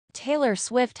Taylor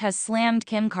Swift has slammed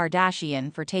Kim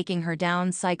Kardashian for taking her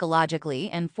down psychologically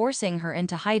and forcing her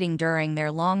into hiding during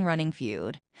their long-running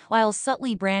feud, while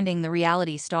subtly branding the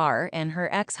reality star and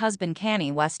her ex-husband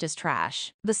Kanye West as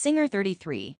trash. The singer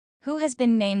 33, who has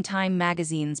been named Time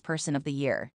magazine's Person of the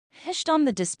Year, hished on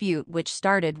the dispute, which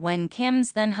started when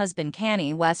Kim's then-husband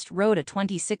Kanye West wrote a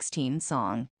 2016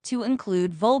 song to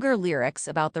include vulgar lyrics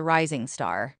about the rising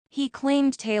star. He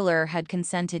claimed Taylor had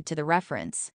consented to the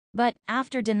reference, but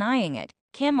after denying it,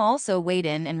 Kim also weighed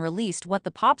in and released what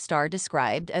the pop star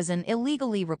described as an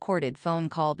illegally recorded phone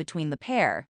call between the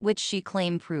pair, which she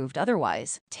claimed proved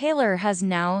otherwise. Taylor has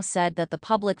now said that the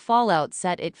public fallout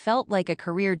said it felt like a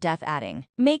career death, adding,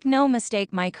 "Make no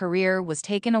mistake, my career was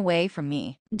taken away from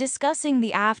me." Discussing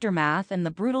the aftermath and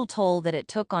the brutal toll that it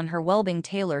took on her well-being,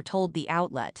 Taylor told the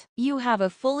outlet, "You have a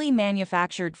fully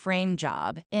manufactured frame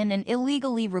job in an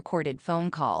illegally recorded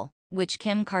phone call, which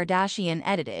Kim Kardashian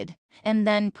edited, and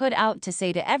then put out to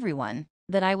say to everyone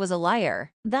that I was a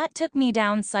liar. That took me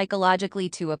down psychologically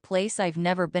to a place I've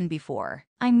never been before.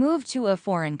 I moved to a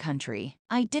foreign country.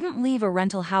 I didn't leave a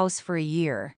rental house for a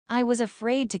year. I was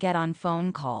afraid to get on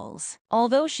phone calls."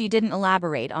 Although she didn't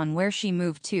elaborate on where she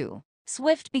moved to,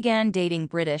 Swift began dating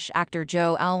British actor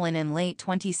Joe Alwyn in late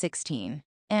 2016.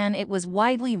 And it was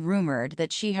widely rumored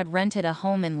that she had rented a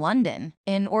home in London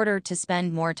in order to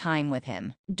spend more time with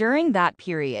him. During that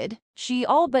period, she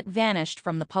all but vanished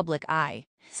from the public eye,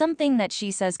 something that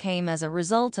she says came as a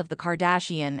result of the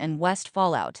Kardashian and West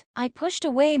fallout. "I pushed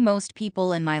away most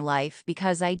people in my life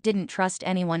because I didn't trust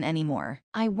anyone anymore.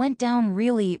 I went down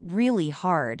really, really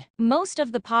hard." Most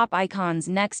of the pop icon's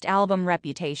next album,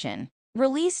 Reputation,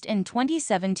 released in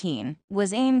 2017,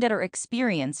 was aimed at her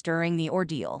experience during the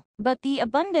ordeal. But the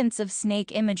abundance of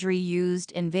snake imagery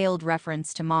used in veiled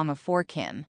reference to Mom of 4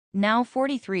 Kim, now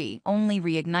 43, only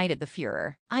reignited the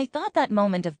furor. "I thought that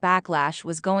moment of backlash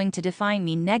was going to define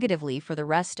me negatively for the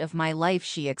rest of my life,"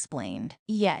 she explained.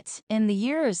 Yet, in the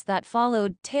years that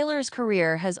followed, Taylor's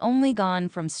career has only gone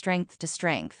from strength to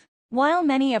strength. While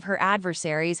many of her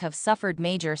adversaries have suffered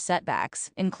major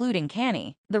setbacks, including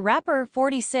Kanye, the rapper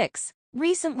 46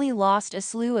 recently lost a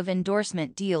slew of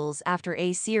endorsement deals after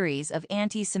a series of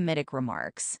anti-Semitic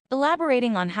remarks.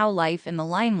 Elaborating on how life in the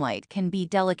limelight can be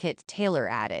delicate, Taylor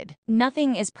added,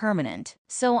 "Nothing is permanent,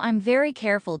 so I'm very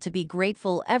careful to be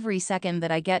grateful every second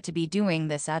that I get to be doing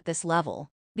this at this level,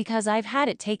 because I've had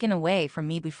it taken away from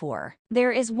me before.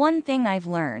 There is one thing I've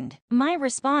learned. My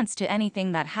response to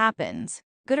anything that happens,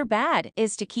 good or bad,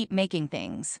 is to keep making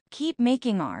things. Keep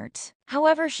making art."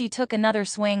 However, she took another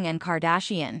swing, and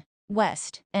Kardashian,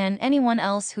 West, and anyone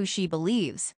else who she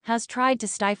believes has tried to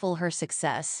stifle her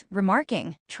success,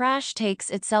 remarking, "Trash takes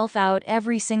itself out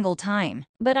every single time.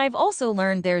 But I've also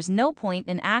learned there's no point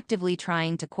in actively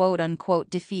trying to quote-unquote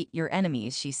defeat your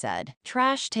enemies," she said.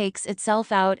 Trash takes itself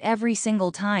out every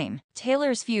single time.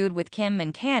 Taylor's feud with Kim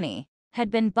and Kanye had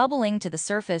been bubbling to the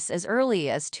surface as early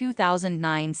as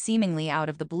 2009, seemingly out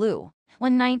of the blue,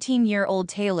 when 19-year-old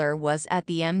Taylor was at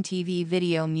the MTV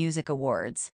Video Music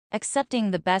Awards,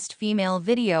 accepting the Best Female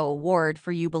Video Award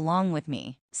for You Belong With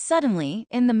Me. Suddenly,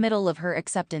 in the middle of her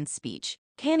acceptance speech,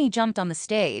 Kanye jumped on the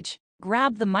stage,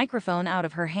 grabbed the microphone out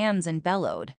of her hands and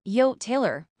bellowed, "Yo,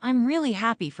 Taylor, I'm really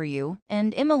happy for you,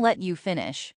 and I'ma let you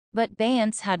finish. But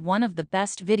Beyonce had one of the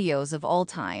best videos of all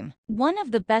time. One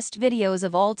of the best videos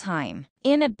of all time."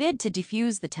 In a bid to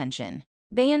defuse the tension,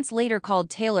 Beyonce later called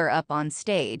Taylor up on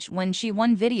stage when she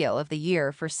won Video of the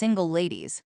Year for Single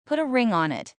Ladies, put a ring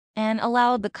on it, and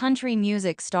allowed the country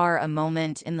music star a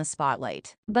moment in the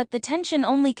spotlight. But the tension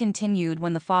only continued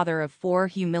when the father of 4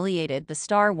 humiliated the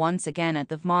star once again at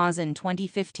the VMAs in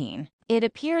 2015. It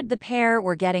appeared the pair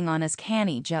were getting on, as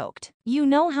Kanye joked, "You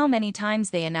know how many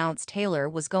times they announced Taylor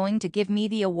was going to give me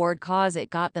the award 'cause it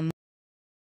got them